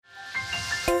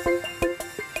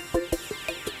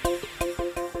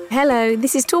Hello,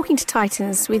 this is Talking to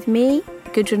Titans with me,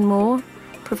 Gudrun Moore,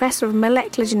 Professor of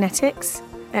Molecular Genetics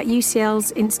at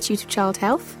UCL's Institute of Child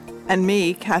Health. And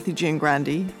me, Kathy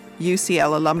Giangrandi,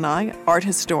 UCL alumni, art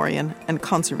historian, and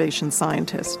conservation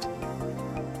scientist.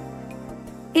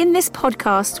 In this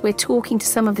podcast, we're talking to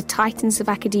some of the titans of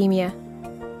academia.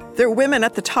 They're women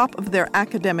at the top of their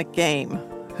academic game,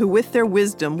 who with their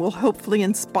wisdom will hopefully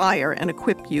inspire and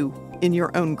equip you in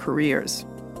your own careers.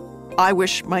 I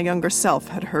wish my younger self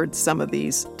had heard some of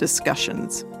these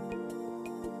discussions.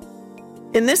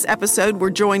 In this episode, we're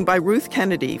joined by Ruth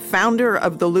Kennedy, founder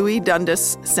of the Louis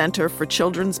Dundas Center for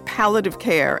Children's Palliative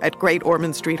Care at Great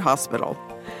Ormond Street Hospital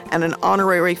and an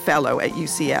honorary fellow at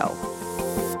UCL.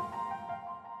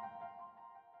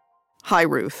 Hi,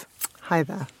 Ruth. Hi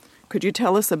there. Could you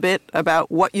tell us a bit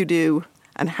about what you do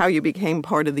and how you became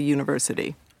part of the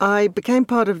university? I became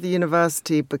part of the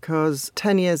university because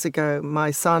 10 years ago, my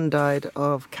son died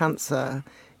of cancer.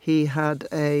 He had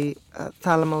a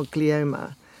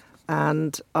thalamoglioma.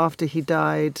 And after he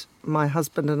died, my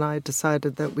husband and I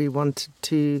decided that we wanted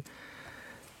to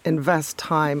invest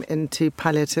time into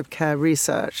palliative care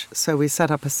research. So we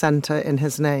set up a centre in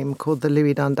his name called the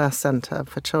Louis Dundas Centre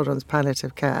for Children's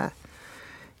Palliative Care.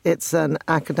 It's an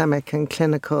academic and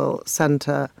clinical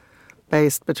centre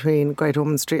based between Great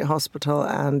Ormond Street Hospital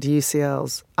and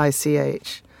UCL's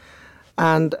ICH.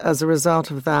 And as a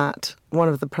result of that, one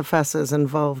of the professors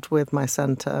involved with my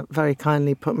centre very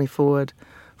kindly put me forward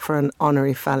for an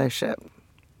honorary fellowship,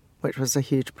 which was a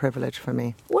huge privilege for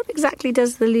me. What exactly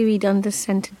does the Louis Dundas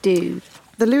Centre do?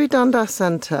 The Louis Dundas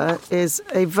Centre is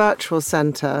a virtual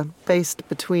centre based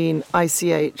between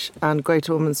ICH and Great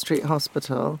Ormond Street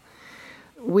Hospital.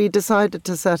 We decided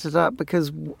to set it up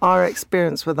because our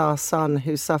experience with our son,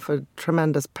 who suffered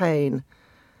tremendous pain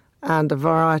and a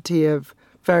variety of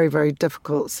very, very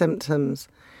difficult symptoms,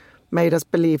 made us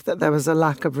believe that there was a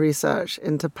lack of research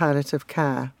into palliative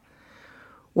care.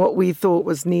 What we thought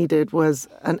was needed was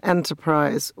an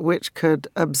enterprise which could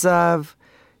observe,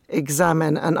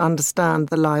 examine and understand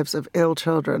the lives of ill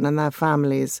children and their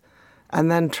families, and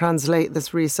then translate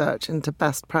this research into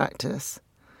best practice.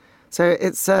 So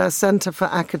it's a centre for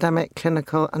academic,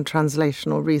 clinical and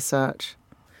translational research.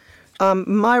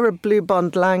 Myra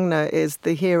Bluebond Langner is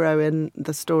the hero in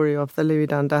the story of the Louis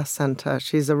Dundas Centre.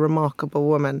 She's a remarkable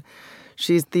woman.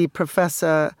 She's the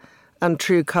Professor and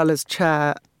True Colours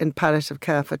Chair in Palliative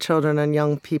Care for Children and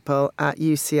Young People at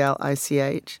UCL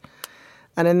ICH.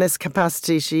 And in this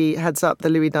capacity, she heads up the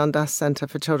Louis Dundas Centre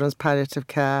for Children's Palliative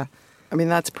Care. I mean,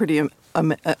 that's pretty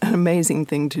an amazing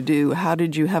thing to do. How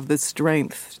did you have the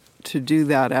strength to do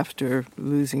that after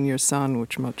losing your son,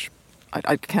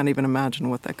 I can't even imagine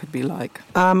what that could be like?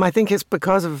 I think it's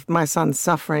because of my son's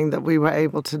suffering that we were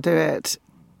able to do it.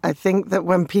 I think that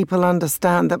when people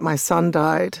understand that my son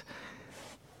died,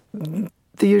 the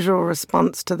usual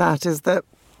response to that is that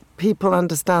people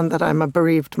understand that I'm a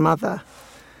bereaved mother.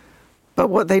 But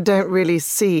what they don't really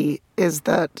see is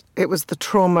that it was the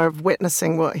trauma of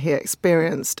witnessing what he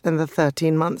experienced in the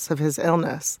 13 months of his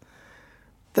illness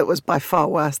that was by far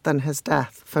worse than his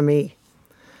death for me.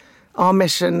 Our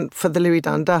mission for the Louis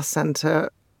Dundas Centre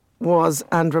was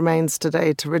and remains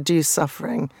today to reduce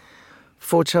suffering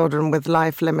for children with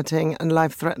life-limiting and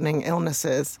life-threatening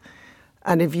illnesses.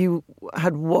 And if you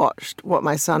had watched what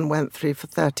my son went through for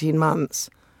 13 months,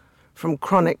 from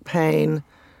chronic pain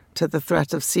to the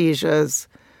threat of seizures,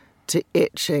 to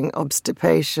itching,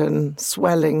 obstipation,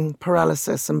 swelling,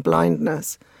 paralysis and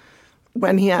blindness,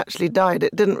 when he actually died,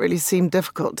 it didn't really seem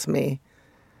difficult to me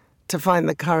to find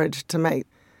the courage to make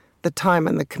the time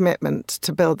and the commitment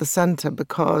to build the centre,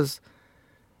 because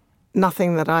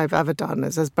nothing that I've ever done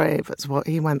is as brave as what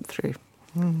he went through.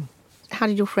 How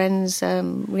did your friends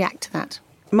react to that?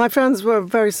 My friends were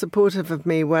very supportive of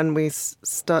me when we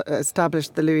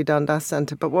established the Louis Dundas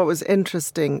Centre, but what was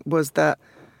interesting was that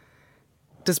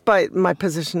despite my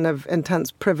position of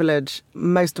intense privilege,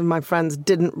 most of my friends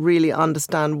didn't really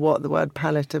understand what the word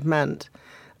palliative meant,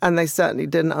 and they certainly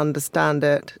didn't understand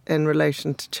it in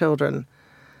relation to children.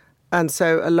 And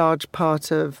so a large part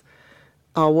of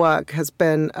our work has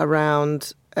been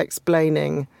around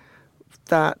explaining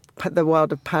that the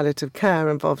world of palliative care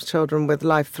involves children with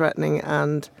life-threatening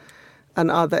and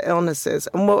other illnesses.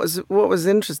 And what was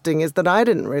interesting is that I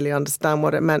didn't really understand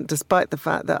what it meant, despite the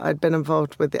fact that I'd been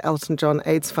involved with the Elton John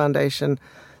AIDS Foundation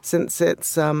since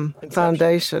its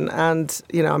foundation. And,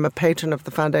 I'm a patron of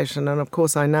the foundation, and of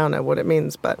course I now know what it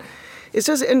means. But it's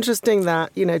just interesting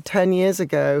that, 10 years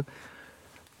ago,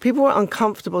 people were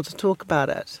uncomfortable to talk about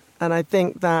it. And I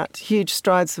think that huge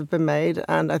strides have been made,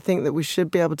 and I think that we should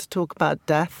be able to talk about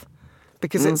death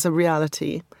because it's a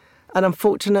reality. And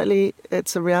unfortunately,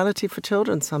 it's a reality for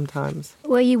children sometimes.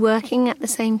 Were you working at the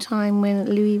same time when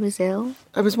Louis was ill?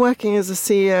 I was working as a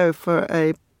CEO for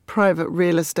a private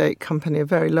real estate company, a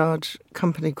very large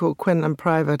company called Quinlan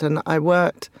Private, and I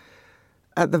worked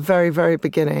at the very, very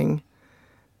beginning.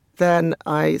 Then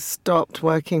I stopped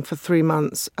working for 3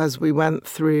 months as we went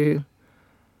through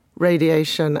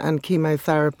radiation and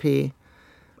chemotherapy.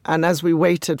 And as we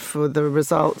waited for the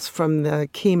results from the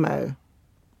chemo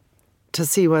to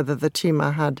see whether the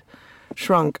tumour had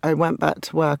shrunk, I went back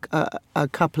to work a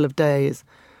couple of days.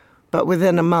 But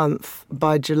within a month,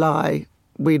 by July,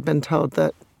 we'd been told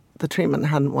that the treatment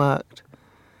hadn't worked.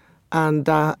 And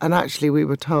actually we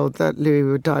were told that Louis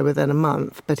would die within a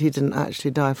month, but he didn't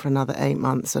actually die for another 8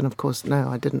 months. And of course, no,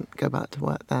 I didn't go back to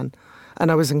work then.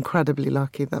 And I was incredibly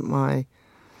lucky that my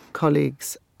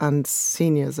colleagues and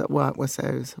seniors at work were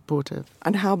so supportive.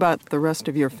 And how about the rest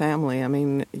of your family? I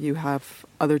mean, you have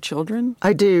other children?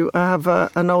 I do. I have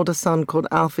an older son called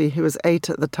Alfie, who was 8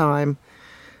 at the time.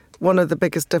 One of the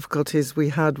biggest difficulties we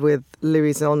had with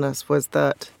Louis' illness was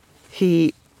that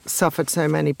he suffered so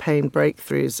many pain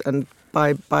breakthroughs, and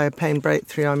by a pain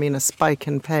breakthrough I mean a spike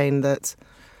in pain that's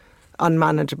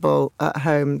unmanageable at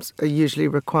home, usually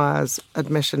requires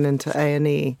admission into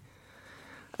A&E.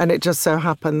 And it just so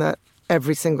happened that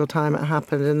every single time it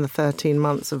happened in the 13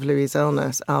 months of Louis'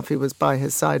 illness, Alfie was by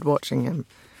his side watching him.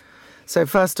 So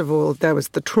first of all, there was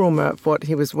the trauma of what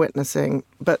he was witnessing,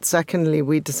 but secondly,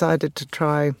 we decided to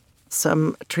try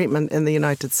some treatment in the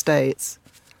United States.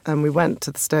 And we went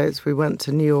to the States, we went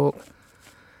to New York,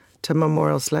 to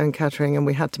Memorial Sloan Kettering, and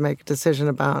we had to make a decision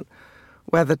about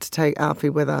whether to take Alfie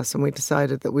with us, and we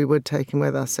decided that we would take him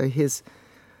with us. So his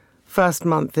first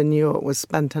month in New York was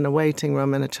spent in a waiting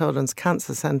room in a children's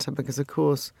cancer centre because, of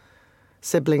course,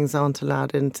 siblings aren't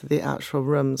allowed into the actual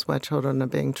rooms where children are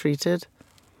being treated.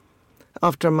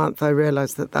 After a month, I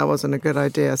realised that that wasn't a good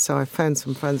idea, so I phoned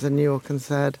some friends in New York and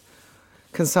said,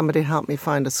 can somebody help me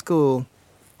find a school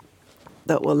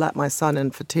that will let my son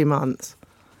in for 2 months?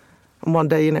 And one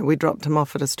day, we dropped him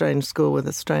off at a strange school with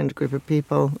a strange group of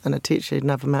people and a teacher he'd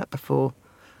never met before.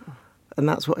 And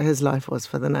that's what his life was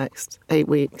for the next 8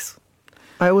 weeks.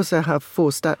 I also have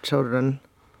 4 stepchildren,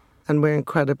 and we're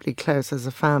incredibly close as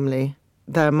a family.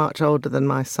 They're much older than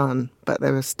my son, but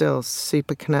they were still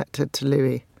super connected to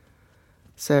Louis.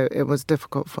 So it was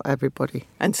difficult for everybody.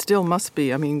 And still must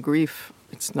be. I mean, grief,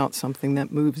 it's not something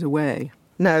that moves away.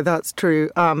 No, that's true.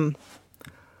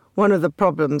 One of the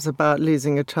problems about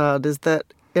losing a child is that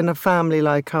in a family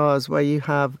like ours, where you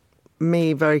have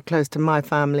me very close to my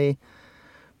family,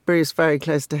 Bruce very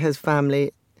close to his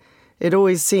family, it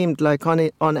always seemed like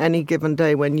on any given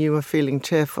day when you were feeling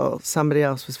cheerful, somebody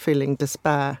else was feeling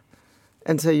despair.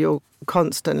 And so you're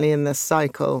constantly in this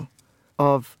cycle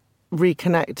of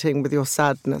reconnecting with your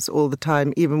sadness all the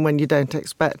time, even when you don't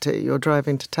expect it. You're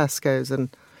driving to Tesco's and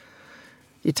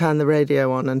you turn the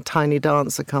radio on and Tiny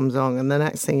Dancer comes on, and the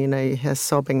next thing you know, you hear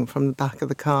sobbing from the back of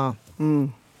the car.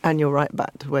 And you're right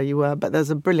back to where you were. But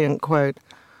there's a brilliant quote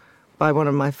by one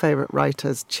of my favourite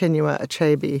writers, Chinua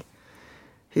Achebe,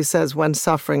 who says, when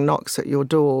suffering knocks at your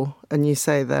door and you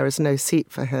say there is no seat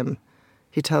for him,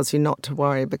 he tells you not to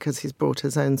worry because he's brought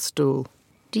his own stool.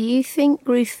 Do you think,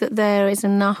 Ruth, that there is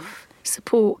enough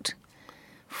support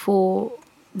for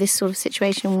this sort of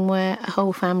situation where a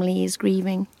whole family is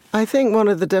grieving? I think one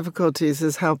of the difficulties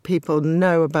is how people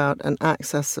know about and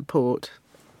access support.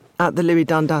 At the Louis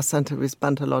Dundas Centre, we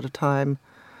spent a lot of time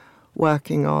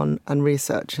working on and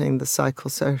researching the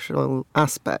psychosocial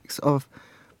aspects of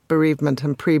bereavement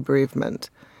and pre-bereavement.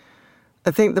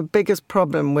 I think the biggest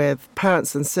problem with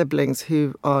parents and siblings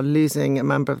who are losing a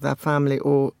member of their family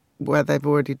or where they've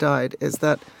already died is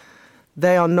that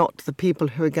they are not the people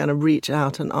who are going to reach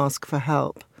out and ask for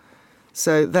help.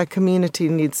 So their community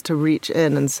needs to reach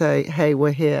in and say, hey,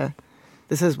 we're here.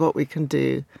 This is what we can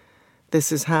do.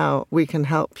 This is how we can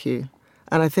help you.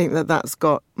 And I think that that's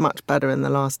got much better in the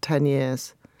last 10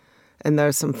 years. And there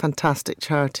are some fantastic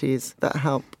charities that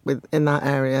help in that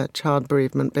area, child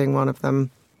bereavement being one of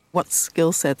them. What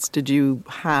skill sets did you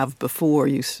have before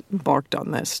you embarked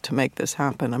on this to make this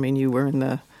happen? I mean, you were in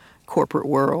the corporate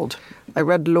world. I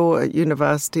read law at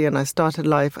university and I started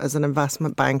life as an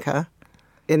investment banker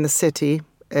in the city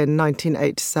in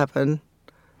 1987,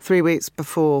 3 weeks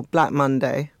before Black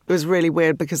Monday. It was really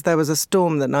weird because there was a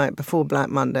storm the night before Black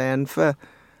Monday, and for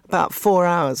about 4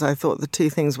 hours I thought the two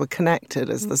things were connected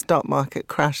as the stock market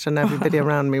crashed and everybody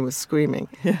around me was screaming.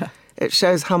 Yeah. It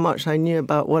shows how much I knew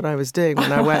about what I was doing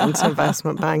when I went into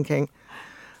investment banking.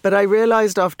 But I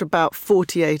realised after about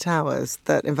 48 hours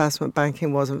that investment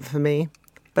banking wasn't for me.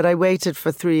 But I waited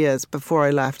for 3 years before I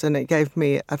left, and it gave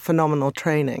me a phenomenal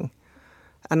training.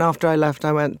 And after I left,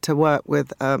 I went to work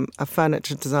with a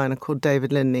furniture designer called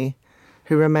David Linney,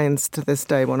 who remains to this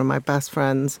day one of my best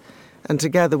friends. And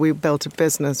together we built a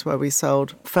business where we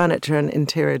sold furniture and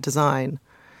interior design.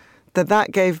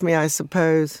 That gave me, I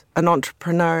suppose, an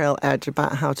entrepreneurial edge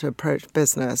about how to approach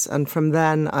business. And from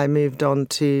then I moved on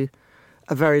to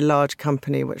a very large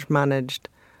company which managed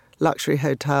luxury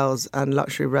hotels and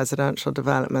luxury residential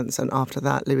developments. And after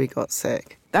that, Louis got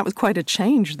sick. That was quite a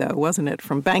change, though, wasn't it?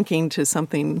 From banking to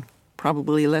something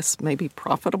probably less maybe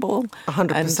profitable.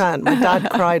 100%. My dad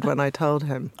cried when I told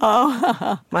him.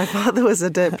 Oh. My father was a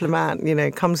diplomat,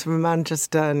 comes from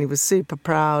Manchester, and he was super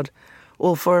proud.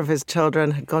 All 4 of his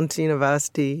children had gone to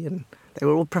university and they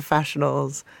were all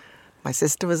professionals. My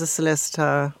sister was a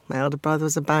solicitor, my elder brother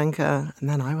was a banker, and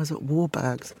then I was at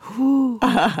Warburg's.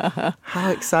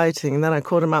 How exciting. And then I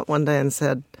called him up one day and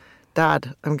said,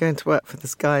 Dad, I'm going to work for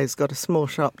this guy who's got a small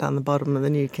shop down the bottom of the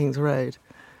New King's Road.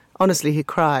 Honestly, he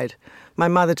cried. My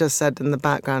mother just said in the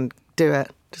background, do it,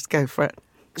 just go for it.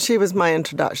 She was my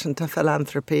introduction to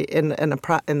philanthropy in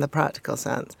the practical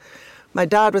sense. My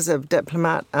dad was a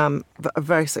diplomat, a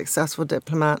very successful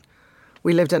diplomat.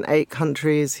 We lived in 8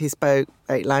 countries. He spoke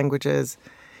 8 languages.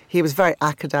 He was very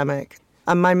academic.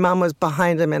 And my mum was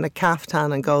behind him in a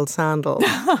caftan and gold sandals,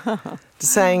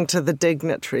 saying to the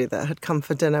dignitary that had come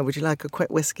for dinner, would you like a quick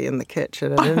whiskey in the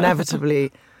kitchen? And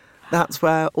inevitably, that's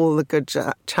where all the good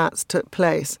chats took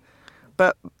place.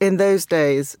 But in those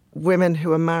days, women who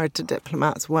were married to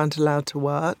diplomats weren't allowed to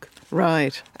work.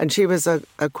 Right. And she was a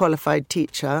qualified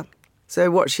teacher. So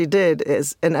what she did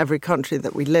is, in every country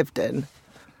that we lived in,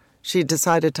 she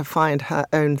decided to find her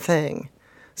own thing.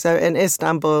 So in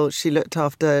Istanbul, she looked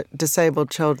after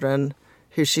disabled children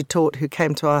who she taught, who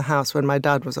came to our house when my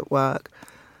dad was at work.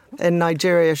 In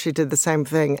Nigeria, she did the same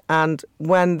thing. And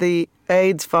when the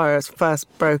AIDS virus first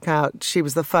broke out, she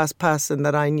was the first person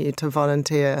that I knew to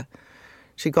volunteer.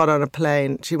 She got on a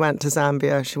plane, she went to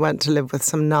Zambia, she went to live with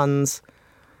some nuns,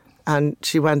 and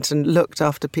she went and looked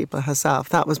after people herself.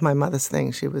 That was my mother's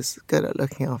thing. She was good at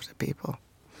looking after people.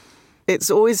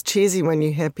 It's always cheesy when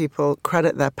you hear people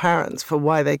credit their parents for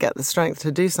why they get the strength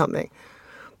to do something.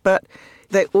 But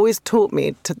they always taught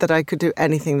me that I could do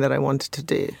anything that I wanted to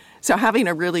do. So having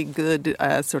a really good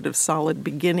sort of solid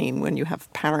beginning when you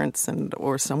have parents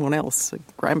or someone else,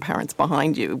 grandparents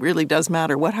behind you, really does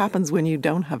matter. What happens when you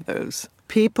don't have those?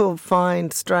 People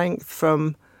find strength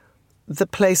from the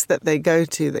place that they go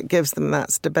to that gives them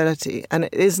that stability. And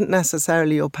it isn't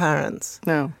necessarily your parents.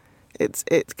 No.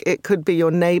 It could be your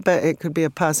neighbour, it could be a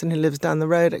person who lives down the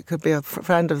road, it could be a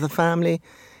friend of the family,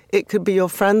 it could be your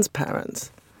friend's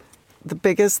parents. The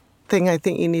biggest thing I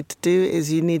think you need to do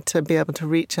is you need to be able to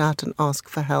reach out and ask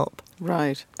for help.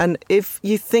 Right. And if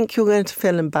you think you're going to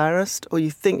feel embarrassed or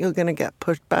you think you're going to get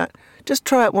pushed back, just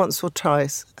try it once or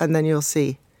twice and then you'll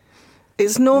see.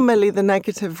 It's normally the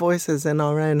negative voices in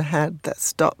our own head that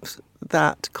stops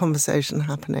that conversation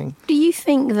happening. Do you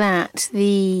think that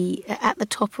at the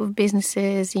top of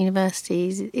businesses,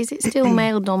 universities, is it still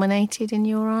male-dominated in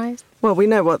your eyes? Well, we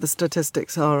know what the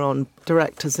statistics are on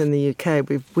directors in the UK.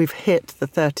 We've hit the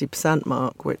 30%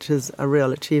 mark, which is a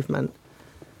real achievement.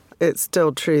 It's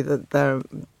still true that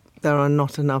there are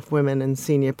not enough women in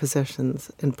senior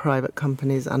positions in private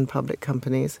companies and public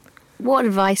companies. What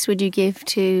advice would you give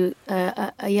to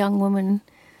a young woman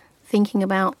thinking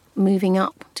about moving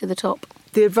up to the top?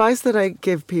 The advice that I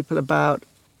give people about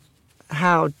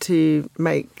how to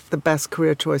make the best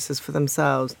career choices for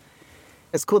themselves,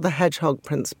 it's called the hedgehog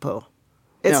principle.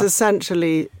 It's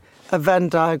essentially a Venn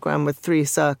diagram with 3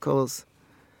 circles.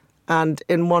 And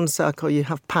in one circle you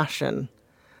have passion.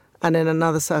 And in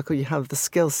another circle you have the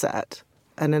skill set.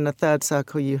 And in a third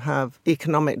circle you have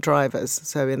economic drivers.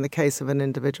 So in the case of an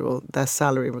individual, their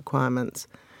salary requirements.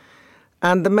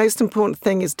 And the most important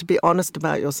thing is to be honest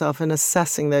about yourself in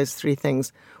assessing those 3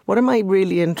 things. What am I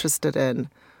really interested in?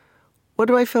 What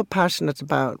do I feel passionate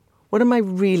about? What am I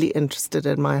really interested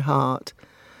in my heart?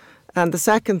 And the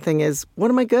second thing is,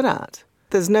 what am I good at?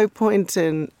 There's no point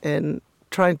in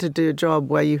trying to do a job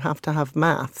where you have to have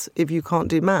maths if you can't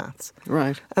do maths.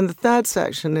 Right. And the third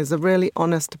section is a really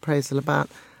honest appraisal about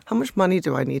how much money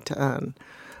do I need to earn?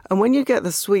 And when you get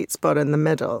the sweet spot in the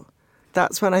middle,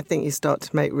 that's when I think you start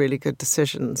to make really good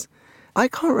decisions. I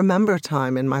can't remember a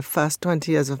time in my first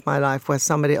 20 years of my life where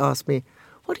somebody asked me,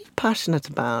 what are you passionate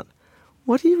about?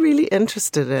 What are you really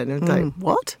interested in? And like,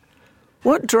 what?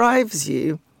 What drives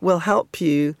you will help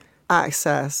you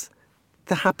access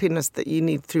the happiness that you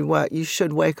need through work. You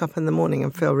should wake up in the morning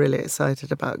and feel really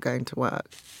excited about going to work.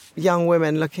 Young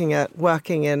women looking at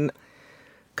working in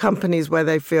companies where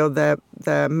they feel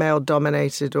they're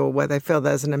male-dominated or where they feel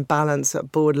there's an imbalance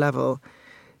at board level,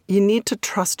 you need to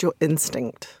trust your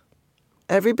instinct.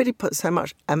 Everybody puts so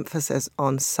much emphasis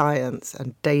on science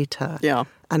and data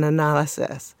and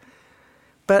analysis.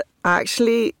 But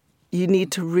actually, you need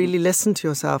to really listen to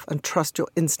yourself and trust your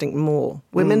instinct more.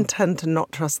 Women tend to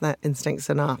not trust their instincts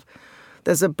enough.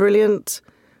 There's a brilliant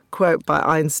quote by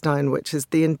Einstein, which is,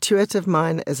 "The intuitive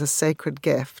mind is a sacred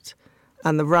gift,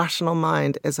 and the rational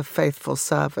mind is a faithful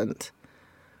servant.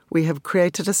 We have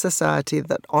created a society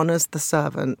that honours the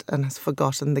servant and has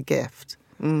forgotten the gift."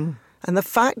 And the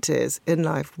fact is, in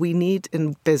life,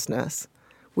 in business,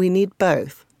 we need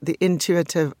both, the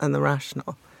intuitive and the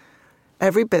rational.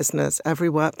 Every business, every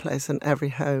workplace, and every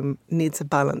home needs a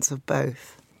balance of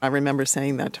both. I remember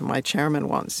saying that to my chairman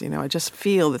once, I just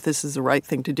feel that this is the right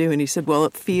thing to do. And he said, well,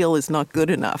 feel is not good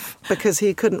enough. Because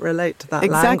he couldn't relate to that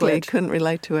language. Exactly, he couldn't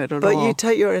relate to it at all. But you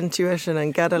take your intuition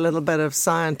and get a little bit of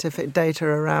scientific data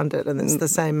around it, and it's the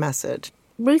same message.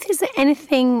 Ruth, is there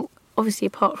anything, obviously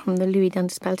apart from the Louis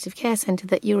Dundas Palliative Care Centre,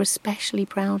 that you're especially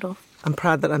proud of? I'm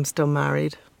proud that I'm still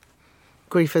married.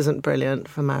 Grief isn't brilliant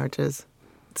for marriages.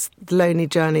 It's the lonely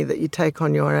journey that you take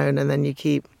on your own, and then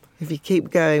if you keep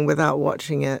going without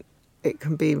watching it, it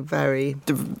can be very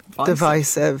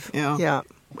divisive. Yeah.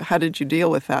 How did you deal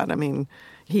with that? I mean,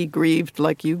 he grieved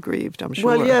like you grieved, I'm sure.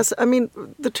 Well, yes. I mean,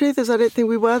 the truth is I don't think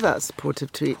we were that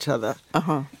supportive to each other.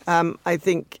 I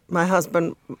think my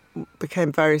husband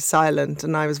became very silent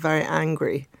and I was very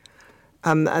angry.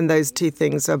 And those two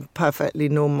things are perfectly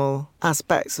normal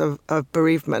aspects of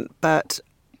bereavement. But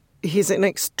he's an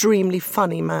extremely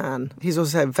funny man. He's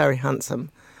also very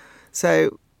handsome.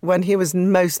 So when he was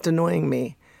most annoying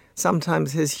me,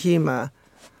 sometimes his humour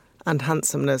and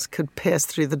handsomeness could pierce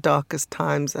through the darkest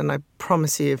times. And I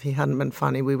promise you, if he hadn't been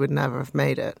funny, we would never have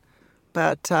made it.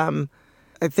 But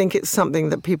I think it's something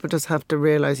that people just have to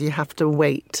realise. You have to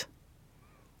wait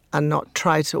and not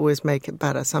try to always make it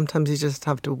better. Sometimes you just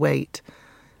have to wait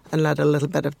and let a little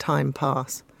bit of time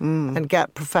pass and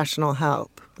get professional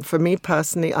help. For me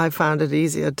personally, I found it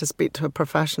easier to speak to a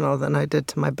professional than I did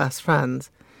to my best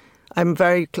friends. I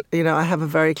have a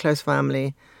very close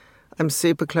family. I'm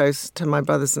super close to my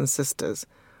brothers and sisters.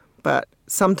 But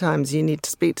sometimes you need to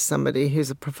speak to somebody who's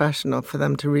a professional for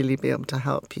them to really be able to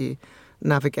help you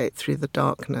navigate through the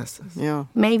darkness. Yeah.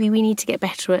 Maybe we need to get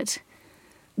better at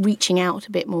reaching out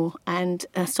a bit more and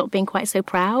stop being quite so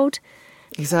proud.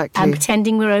 Exactly. And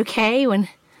pretending we're okay when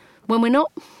we're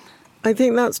not. I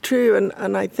think that's true.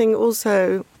 And I think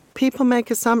also people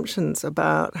make assumptions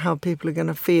about how people are going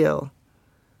to feel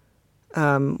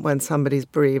when somebody's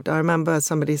bereaved. I remember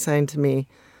somebody saying to me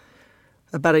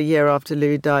about a year after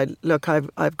Louis died, look,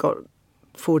 I've got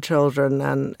 4 children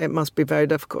and it must be very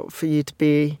difficult for you to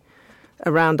be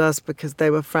around us because they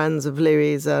were friends of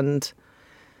Louis, and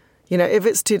if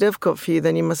it's too difficult for you,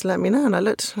 then you must let me know. And I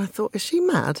looked and I thought, is she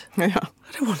mad? Yeah.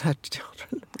 I don't want to have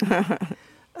children.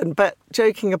 But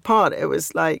joking apart, it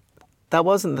was like, that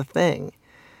wasn't the thing.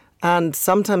 And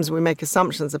sometimes we make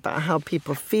assumptions about how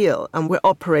people feel, and we're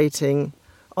operating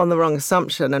on the wrong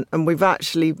assumption. And we've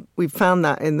found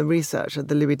that in the research at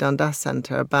the Louis Dundas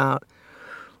Centre about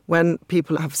when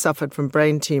people have suffered from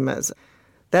brain tumours,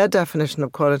 their definition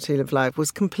of quality of life was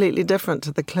completely different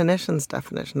to the clinician's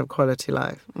definition of quality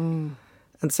life. And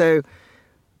so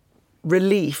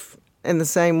relief, in the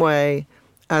same way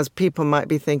as people might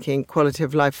be thinking quality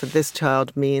of life for this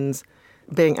child means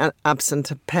being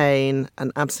absent of pain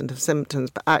and absent of symptoms,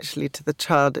 but actually to the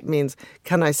child it means,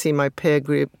 can I see my peer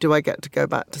group? Do I get to go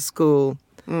back to school?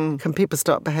 Can people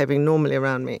start behaving normally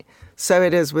around me? So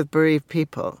it is with bereaved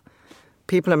people.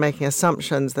 People are making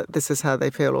assumptions that this is how they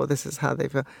feel or this is how they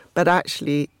feel. But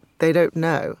actually, they don't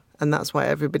know. And that's why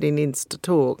everybody needs to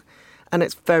talk. And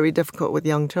it's very difficult with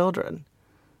young children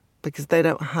because they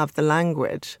don't have the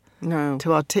language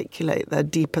to articulate their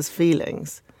deepest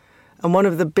feelings. And one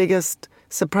of the biggest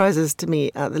surprises to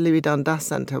me at the Louis Dundas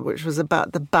Centre, which was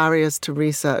about the barriers to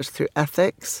research through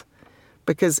ethics,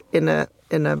 because in a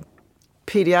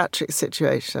paediatric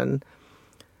situation,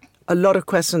 a lot of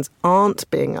questions aren't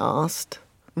being asked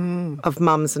of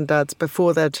mums and dads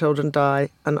before their children die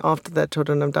and after their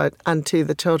children have died, and to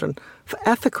the children for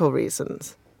ethical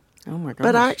reasons. Oh my gosh.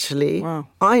 But actually,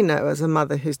 I know as a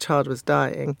mother whose child was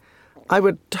dying, I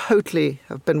would totally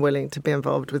have been willing to be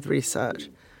involved with research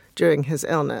during his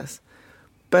illness.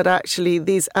 But actually,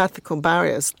 these ethical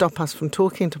barriers stop us from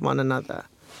talking to one another.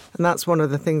 And that's one of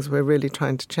the things we're really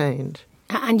trying to change.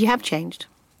 And you have changed.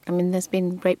 I mean, there's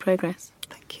been great progress.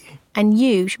 Thank you. And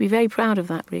you should be very proud of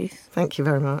that, Ruth. Thank you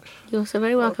very much. You're so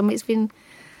very welcome. It's been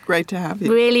great to have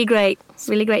you. Really great.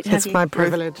 Really great to have you. It's my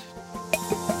privilege.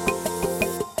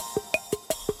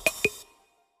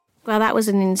 Well, that was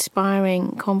an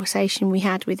inspiring conversation we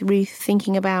had with Ruth,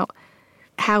 thinking about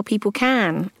how people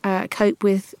can cope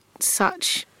with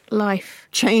such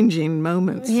life-changing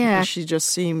moments. Yeah. She just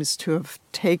seems to have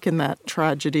taken that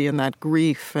tragedy and that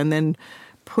grief and then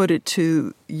put it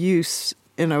to use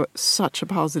in such a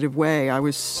positive way. I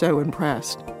was so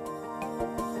impressed.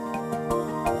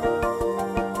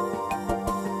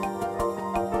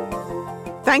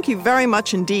 Thank you very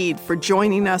much indeed for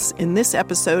joining us in this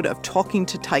episode of Talking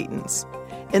to Titans.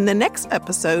 In the next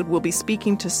episode, we'll be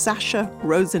speaking to Sasha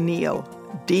Rosa-Neal,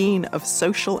 Dean of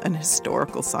Social and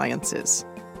Historical Sciences.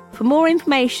 For more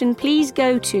information, please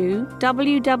go to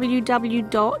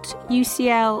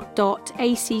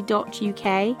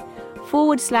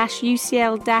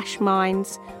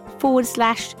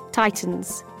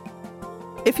www.ucl.ac.uk/UCL-Minds/Titans.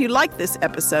 If you like this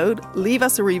episode, leave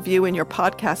us a review in your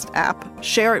podcast app,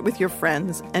 share it with your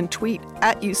friends, and tweet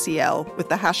at UCL with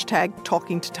the hashtag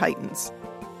 #TalkingToTitans.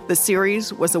 The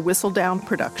series was a Whistledown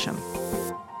production.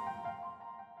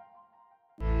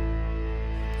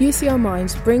 UCL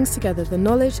Minds brings together the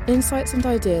knowledge, insights and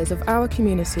ideas of our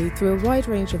community through a wide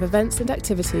range of events and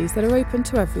activities that are open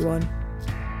to everyone.